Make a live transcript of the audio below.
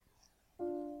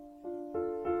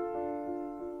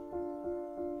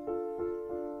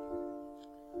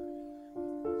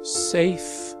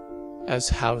Safe as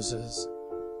Houses,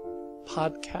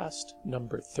 podcast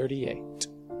number 38.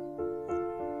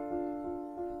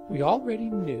 We already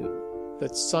knew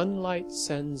that sunlight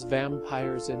sends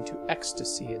vampires into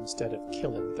ecstasy instead of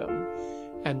killing them,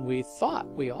 and we thought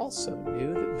we also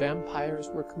knew that vampires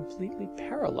were completely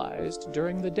paralyzed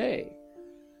during the day.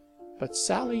 But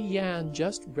Sally Yan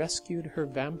just rescued her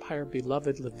vampire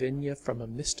beloved Lavinia from a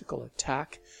mystical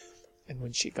attack, and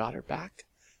when she got her back,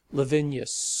 Lavinia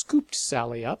scooped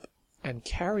Sally up and,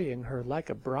 carrying her like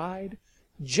a bride,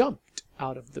 jumped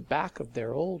out of the back of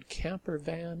their old camper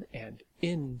van and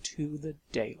into the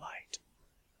daylight.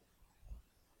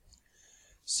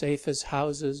 Safe as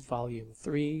Houses, Volume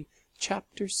 3,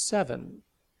 Chapter 7,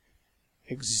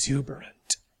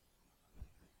 Exuberant.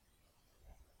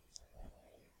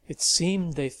 It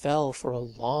seemed they fell for a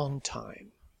long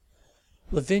time.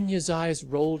 Lavinia's eyes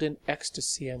rolled in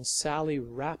ecstasy, and Sally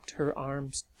wrapped her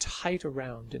arms tight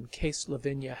around in case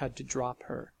Lavinia had to drop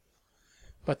her.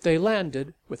 But they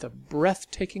landed with a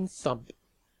breathtaking thump,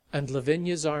 and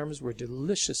Lavinia's arms were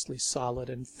deliciously solid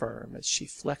and firm as she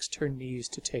flexed her knees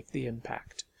to take the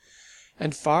impact.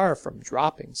 And far from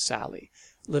dropping Sally,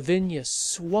 Lavinia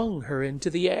swung her into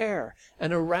the air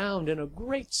and around in a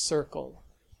great circle.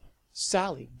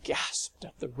 Sally gasped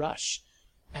at the rush,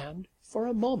 and, for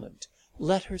a moment,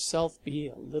 let herself be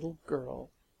a little girl.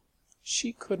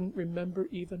 She couldn't remember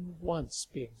even once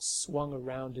being swung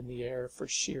around in the air for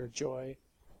sheer joy.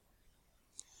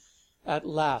 At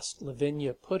last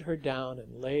Lavinia put her down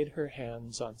and laid her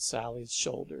hands on Sally's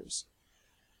shoulders.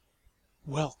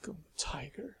 "Welcome,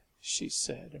 Tiger," she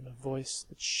said in a voice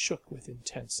that shook with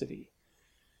intensity.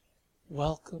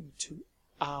 "Welcome to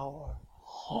our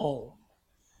home."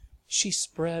 She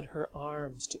spread her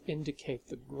arms to indicate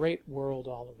the great world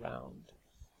all around.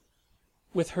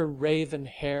 With her raven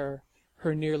hair,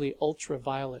 her nearly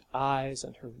ultraviolet eyes,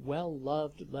 and her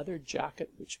well-loved leather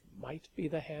jacket, which might be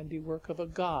the handiwork of a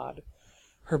god,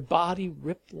 her body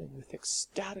rippling with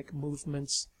ecstatic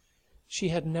movements, she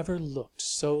had never looked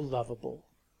so lovable,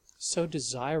 so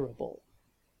desirable,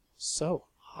 so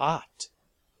hot.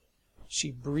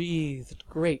 She breathed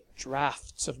great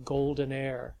draughts of golden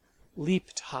air,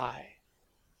 leaped high.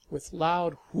 With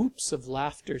loud whoops of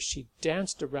laughter she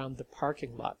danced around the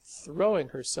parking lot, throwing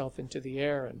herself into the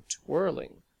air and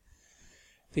twirling.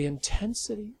 The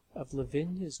intensity of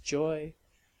Lavinia's joy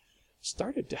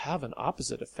started to have an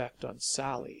opposite effect on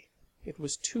Sally. It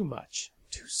was too much,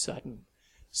 too sudden.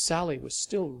 Sally was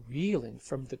still reeling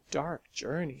from the dark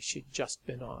journey she'd just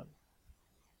been on.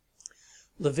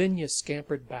 Lavinia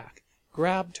scampered back,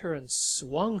 grabbed her, and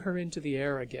swung her into the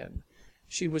air again.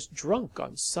 She was drunk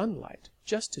on sunlight,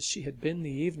 just as she had been the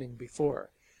evening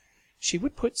before. She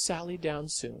would put Sally down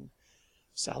soon.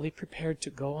 Sally prepared to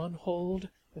go on hold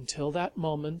until that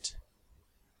moment,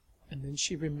 and then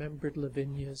she remembered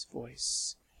Lavinia's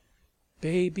voice.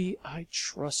 "Baby, I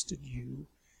trusted you.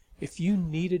 If you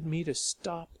needed me to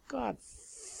stop, God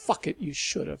fuck it, you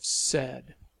should have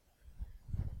said."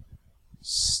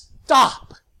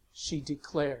 "Stop!" she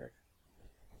declared,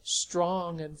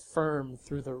 strong and firm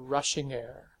through the rushing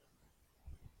air.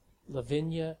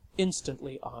 Lavinia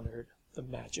instantly honored the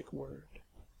magic word.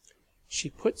 She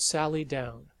put Sally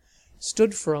down,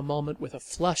 stood for a moment with a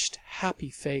flushed,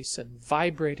 happy face and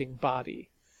vibrating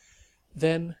body.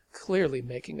 Then, clearly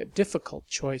making a difficult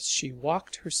choice, she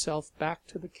walked herself back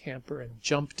to the camper and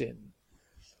jumped in.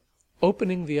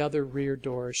 Opening the other rear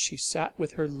door, she sat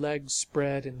with her legs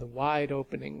spread in the wide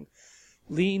opening,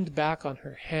 leaned back on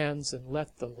her hands, and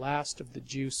let the last of the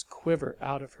juice quiver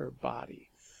out of her body.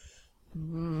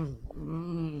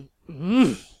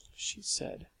 She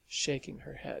said, shaking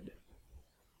her head.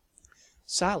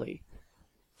 Sally,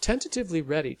 tentatively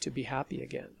ready to be happy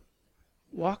again,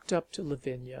 walked up to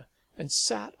Lavinia and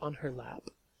sat on her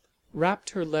lap, wrapped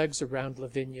her legs around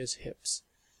Lavinia's hips.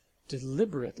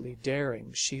 Deliberately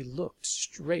daring, she looked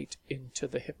straight into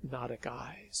the hypnotic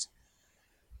eyes.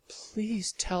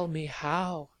 "Please tell me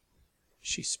how."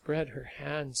 She spread her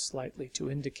hands slightly to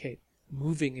indicate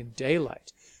moving in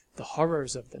daylight, the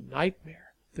horrors of the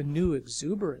nightmare, the new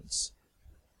exuberance.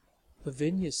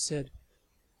 Lavinia said,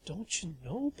 "Don't you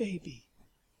know, baby?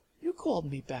 You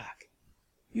called me back.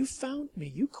 You found me.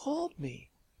 You called me."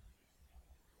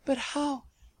 "But how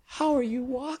are you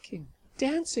walking,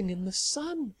 dancing in the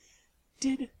sun?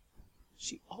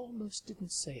 She almost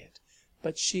didn't say it,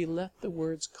 but she let the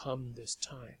words come this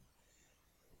time.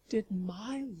 "Did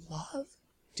my love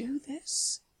do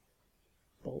this?"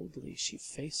 Boldly she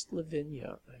faced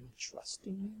Lavinia. "I'm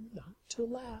trusting you not to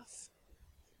laugh."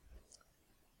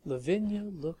 Lavinia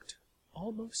looked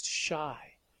almost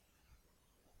shy.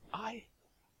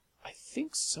 I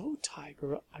think so,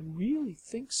 Tiger. I really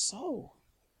think so.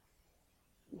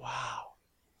 Wow,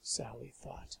 Sally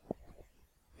thought.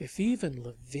 If even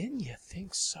Lavinia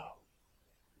thinks so.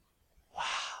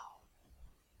 Wow.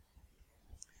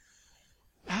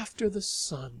 After the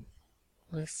sun,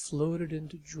 I floated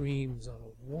into dreams on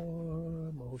a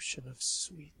warm ocean of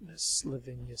sweetness,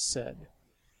 Lavinia said.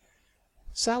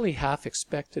 Sally half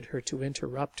expected her to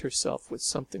interrupt herself with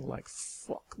something like,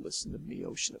 fuck, listen to me,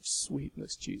 ocean of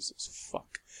sweetness, Jesus,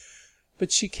 fuck.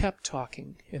 But she kept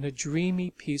talking in a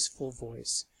dreamy, peaceful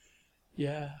voice.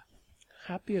 Yeah,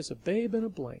 happy as a babe in a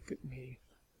blanket, me.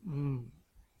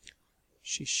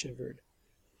 She shivered.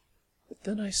 But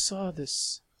then I saw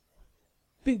this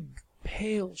big,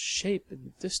 pale shape in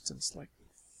the distance, like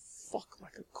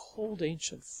a cold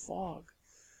ancient fog.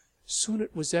 Soon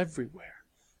it was everywhere.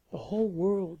 The whole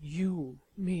world, you,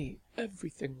 me,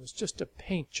 everything was just a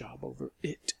paint job over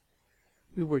it.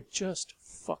 We were just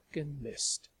fucking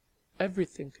mist.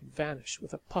 Everything could vanish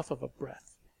with a puff of a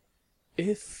breath.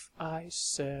 If I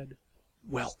said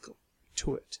welcome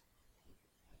to it.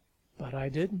 But I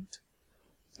didn't.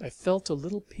 I felt a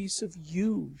little piece of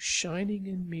you shining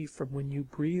in me from when you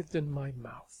breathed in my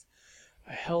mouth.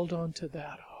 I held on to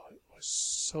that. Oh, it was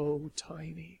so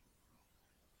tiny.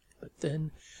 But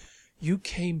then you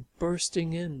came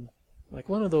bursting in, like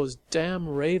one of those damn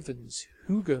ravens,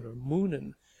 Hugin or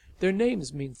Moonin. Their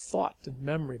names mean thought and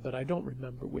memory, but I don't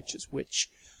remember which is which.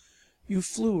 You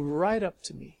flew right up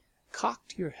to me,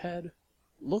 cocked your head,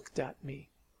 looked at me.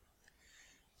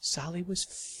 Sally was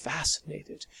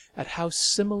fascinated at how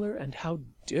similar and how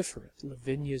different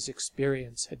Lavinia's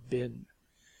experience had been.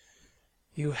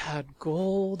 You had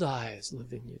gold eyes,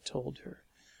 Lavinia told her,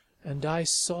 and I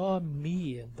saw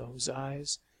me in those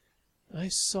eyes. I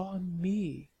saw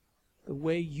me the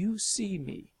way you see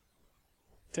me.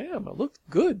 Damn, I looked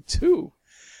good, too.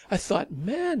 I thought,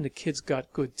 man, the kid's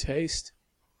got good taste.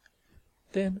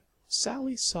 Then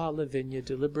Sally saw Lavinia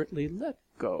deliberately let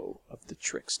go of the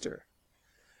trickster.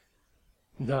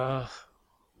 Nah,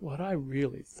 what I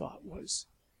really thought was,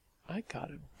 I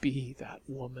gotta be that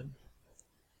woman.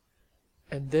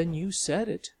 And then you said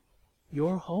it.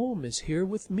 Your home is here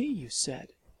with me, you said.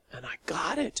 And I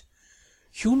got it.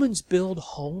 Humans build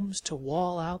homes to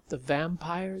wall out the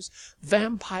vampires.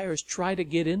 Vampires try to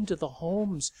get into the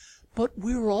homes. But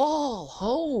we're all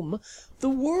home. The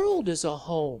world is a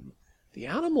home. The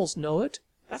animals know it.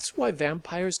 That's why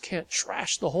vampires can't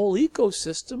trash the whole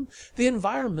ecosystem. The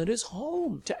environment is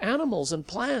home to animals and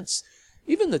plants.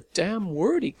 Even the damn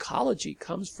word ecology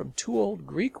comes from two old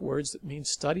Greek words that mean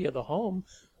study of the home.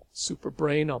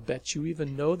 Superbrain, I'll bet you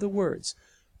even know the words.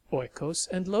 Oikos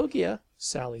and logia,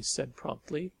 Sally said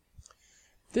promptly.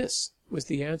 This was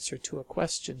the answer to a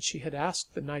question she had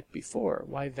asked the night before,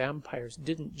 why vampires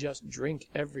didn't just drink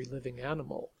every living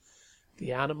animal.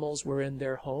 The animals were in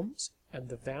their homes, and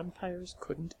the vampires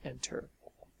couldn't enter.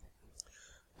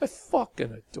 I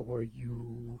fucking adore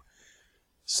you.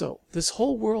 So, this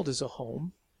whole world is a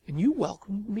home, and you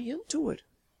welcomed me into it.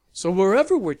 So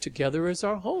wherever we're together is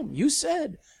our home, you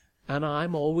said, and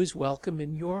I'm always welcome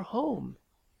in your home.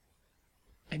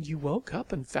 And you woke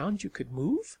up and found you could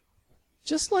move?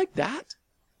 Just like that?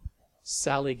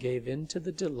 Sally gave in to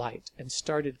the delight and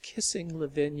started kissing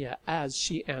Lavinia as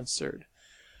she answered.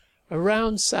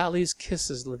 Around Sally's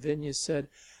kisses, Lavinia said,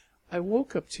 I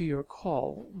woke up to your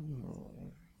call.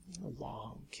 A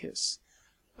long kiss.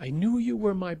 I knew you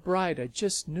were my bride. I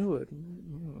just knew it.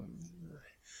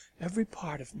 Every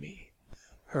part of me.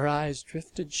 Her eyes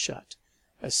drifted shut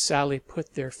as Sally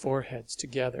put their foreheads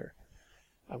together.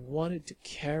 I wanted to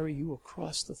carry you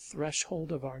across the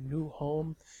threshold of our new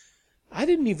home. I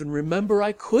didn't even remember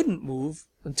I couldn't move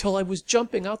until I was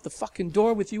jumping out the fucking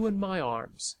door with you in my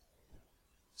arms.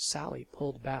 Sally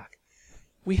pulled back.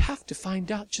 We have to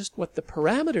find out just what the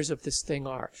parameters of this thing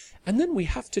are, and then we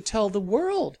have to tell the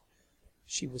world.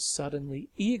 She was suddenly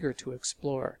eager to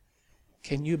explore.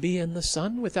 Can you be in the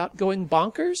sun without going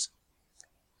bonkers?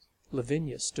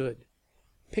 Lavinia stood,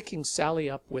 picking Sally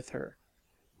up with her.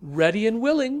 Ready and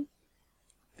willing.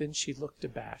 Then she looked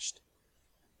abashed.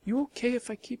 You okay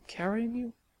if I keep carrying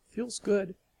you? Feels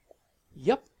good.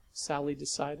 Yup, Sally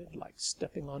decided, like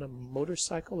stepping on a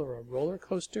motorcycle or a roller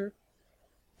coaster.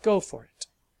 Go for it.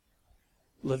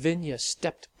 Lavinia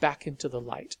stepped back into the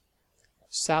light.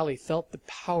 Sally felt the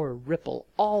power ripple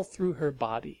all through her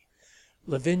body.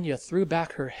 Lavinia threw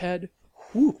back her head,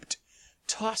 whooped,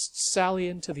 tossed Sally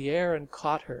into the air and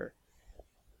caught her.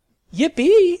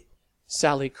 Yippee!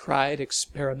 Sally cried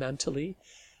experimentally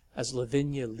as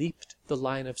Lavinia leaped the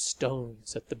line of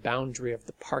stones at the boundary of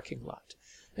the parking lot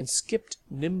and skipped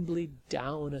nimbly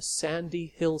down a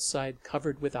sandy hillside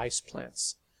covered with ice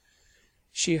plants.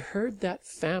 She heard that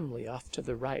family off to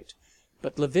the right,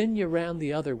 but Lavinia ran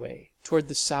the other way, toward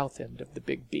the south end of the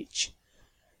big beach.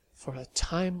 For a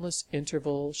timeless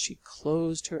interval she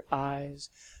closed her eyes,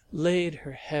 laid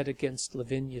her head against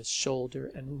Lavinia's shoulder,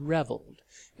 and reveled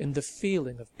in the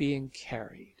feeling of being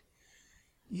carried.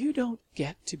 You don't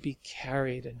get to be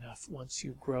carried enough once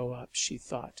you grow up, she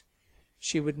thought.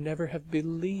 She would never have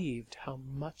believed how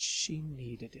much she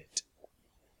needed it.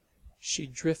 She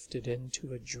drifted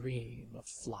into a dream of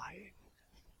flying.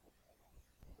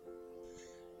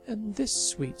 And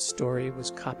this sweet story was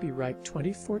copyright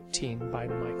 2014 by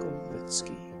Michael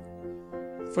Litsky.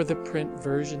 For the print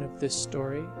version of this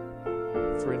story,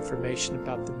 for information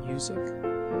about the music,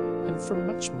 and for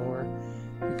much more,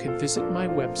 you can visit my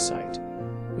website,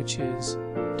 which is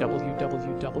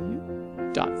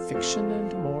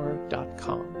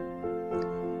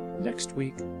www.fictionandmore.com. Next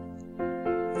week,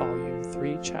 Volume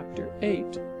 3, Chapter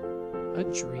 8, A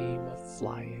Dream of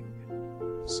Flying.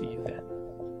 See you then.